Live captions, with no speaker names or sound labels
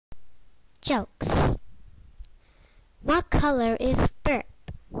Jokes. What color is Burp?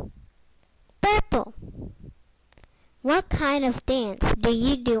 Burple. What kind of dance do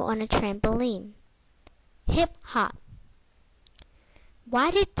you do on a trampoline? Hip hop.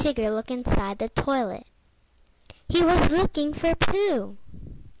 Why did Tigger look inside the toilet? He was looking for Pooh.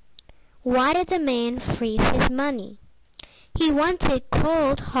 Why did the man freeze his money? He wanted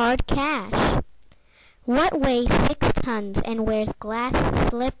cold, hard cash. What weighs 6 tons and wears glass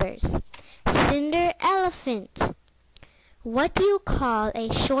slippers? Cinder-elephant. What do you call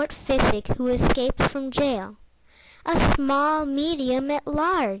a short physic who escapes from jail? A small, medium at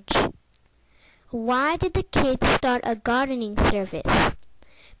large. Why did the kid start a gardening service?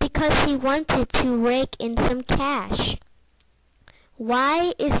 Because he wanted to rake in some cash.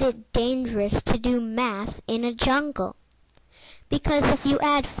 Why is it dangerous to do math in a jungle? Because if you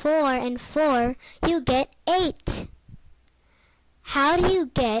add 4 and 4, you get 8. How do you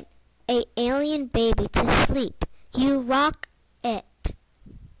get an alien baby to sleep? You rock it.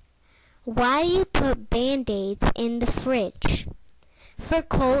 Why do you put band-aids in the fridge? For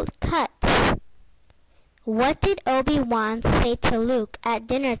cold cuts. What did Obi-Wan say to Luke at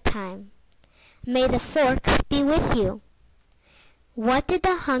dinnertime? May the forks be with you. What did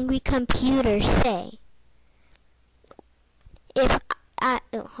the hungry computer say? If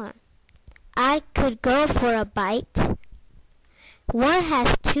I could go for a bite. What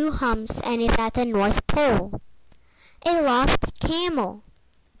has 2 humps and is at the North Pole? A lost camel.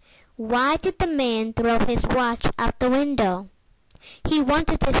 Why did the man throw his watch out the window? He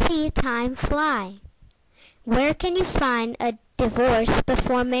wanted to see time fly. Where can you find a divorce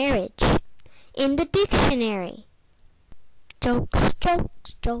before marriage? In the dictionary. Jokes,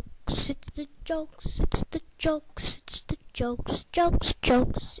 jokes, jokes, it's the jokes, it's the jokes, it's the jokes, jokes,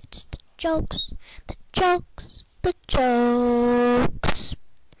 jokes, it's the jokes, the jokes, the jokes.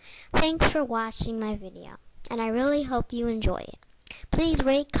 Thanks for watching my video, and I really hope you enjoy it. Please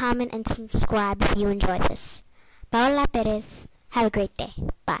rate, comment, and subscribe if you enjoy this. Paola Perez, have a great day.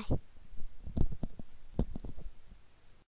 Bye.